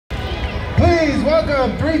Please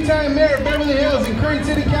welcome three-time Mayor of Beverly Hills and current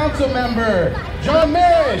City Council member,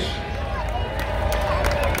 Mirisch.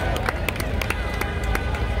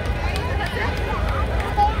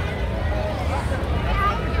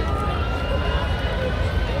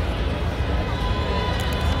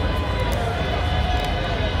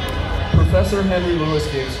 Professor Henry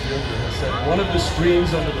Louis Gates Jr. has said one of the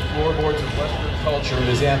streams under the floorboards of Western culture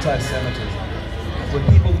is anti-Semitism. When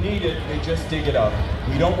people need it, they just dig it up.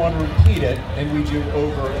 We don't want to repeat it, and we do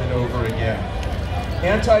over and over again.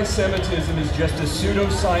 Anti-Semitism is just a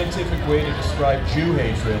pseudo-scientific way to describe Jew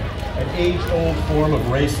hatred, an age-old form of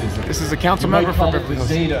racism. This is a council member for Beverly Hills.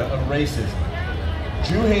 The zeta of racism.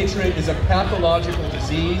 Jew hatred is a pathological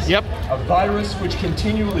disease, a virus which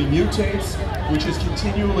continually mutates, which has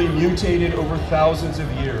continually mutated over thousands of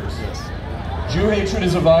years. Jew hatred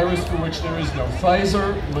is a virus for which there is no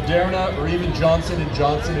Pfizer, Moderna, or even Johnson &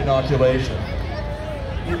 Johnson inoculation.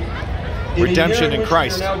 Redemption in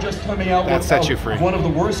Christ. We're now just coming out that sets you free. One of the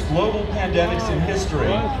worst global pandemics in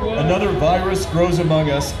history. Another virus grows among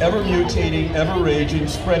us, ever mutating, ever raging,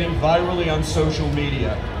 spreading virally on social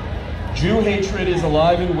media. Jew hatred is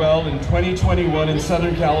alive and well in 2021 in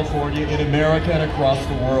Southern California, in America, and across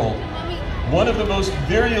the world. One of the most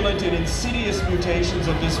virulent and insidious mutations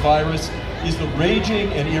of this virus is the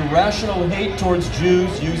raging and irrational hate towards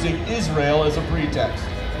Jews using Israel as a pretext.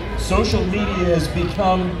 Social media has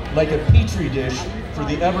become like a petri dish for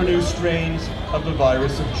the ever-new strains of the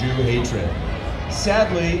virus of Jew hatred.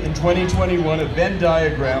 Sadly, in 2021, a Venn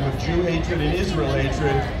diagram of Jew hatred and Israel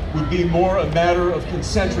hatred would be more a matter of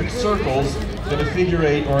concentric circles than a figure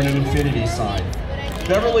eight or an infinity sign.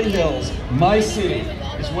 Beverly Hills, my city,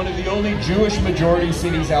 is one of the only Jewish majority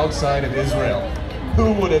cities outside of Israel.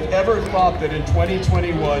 Who would have ever thought that in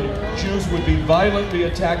 2021, Jews would be violently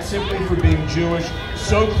attacked simply for being Jewish,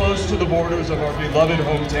 so close to the borders of our beloved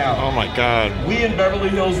hometown? Oh my God. We in Beverly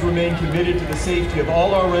Hills remain committed to the safety of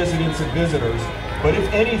all our residents and visitors, but if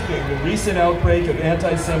anything, the recent outbreak of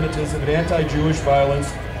anti-Semitism and anti-Jewish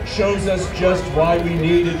violence shows us just why we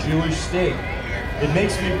need a Jewish state. It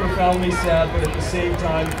makes me profoundly sad, but at the same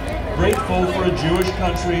time, grateful for a Jewish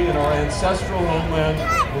country in our ancestral homeland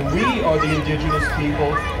where we are the indigenous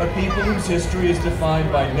people, a people whose history is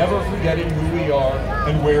defined by never forgetting who we are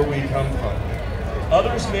and where we come from.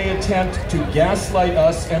 Others may attempt to gaslight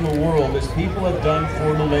us and the world as people have done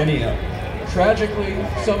for millennia. Tragically,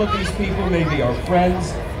 some of these people may be our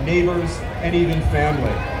friends, neighbors, and even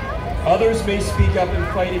family. Others may speak up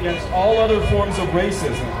and fight against all other forms of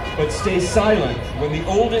racism, but stay silent when the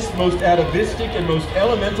oldest, most atavistic, and most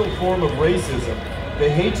elemental form of racism, the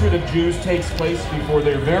hatred of Jews, takes place before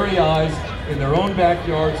their very eyes, in their own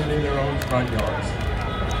backyards and in their own front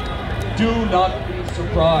yards. Do not be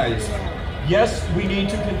surprised. Yes, we need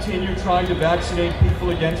to continue trying to vaccinate people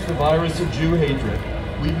against the virus of Jew hatred.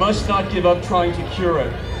 We must not give up trying to cure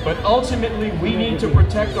it. But ultimately, we need to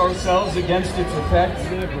protect ourselves against its effects,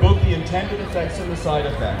 both the intended effects and the side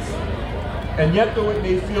effects. And yet, though it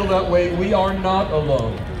may feel that way, we are not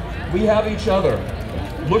alone. We have each other.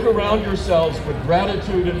 Look around yourselves with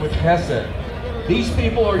gratitude and with hesed. These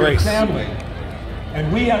people are your family.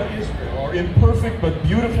 And we have Israel, our imperfect but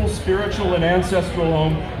beautiful spiritual and ancestral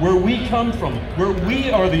home, where we come from, where we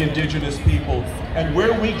are the indigenous people, and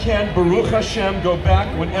where we can, Baruch Hashem, go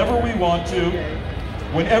back whenever we want to,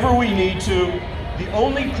 whenever we need to. The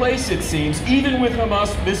only place, it seems, even with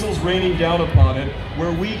Hamas missiles raining down upon it,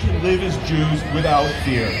 where we can live as Jews without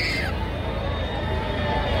fear.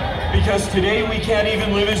 Because today we can't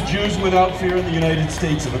even live as Jews without fear in the United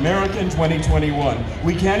States of America in 2021.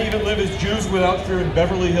 We can't even live as Jews without fear in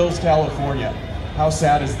Beverly Hills, California. How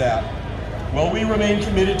sad is that? While we remain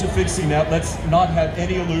committed to fixing that, let's not have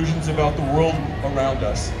any illusions about the world around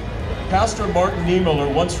us. Pastor Martin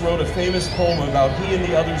Niemöller once wrote a famous poem about he and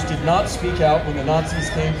the others did not speak out when the Nazis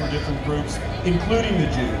came for different groups, including the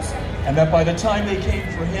Jews, and that by the time they came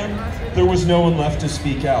for him, there was no one left to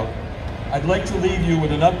speak out. I'd like to leave you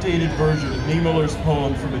with an updated version of Niemöller's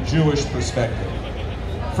poem from a Jewish perspective.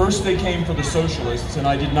 First they came for the socialists, and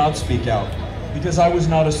I did not speak out, because I was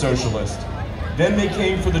not a socialist. Then they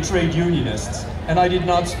came for the trade unionists, and I did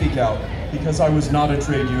not speak out, because I was not a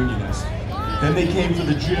trade unionist. Then they came for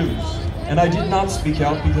the Jews, and I did not speak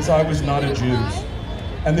out because I was not a Jew.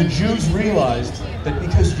 And the Jews realized that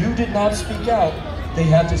because you did not speak out, they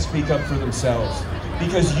had to speak up for themselves.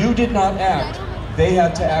 Because you did not act, they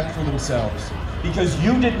had to act for themselves. Because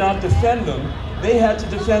you did not defend them, they had to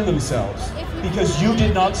defend themselves. Because you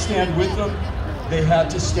did not stand with them, they had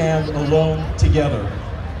to stand alone together.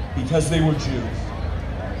 Because they were Jews.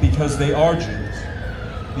 Because they are Jews.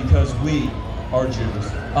 Because we are Jews.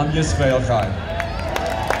 Am Yisrael Chai.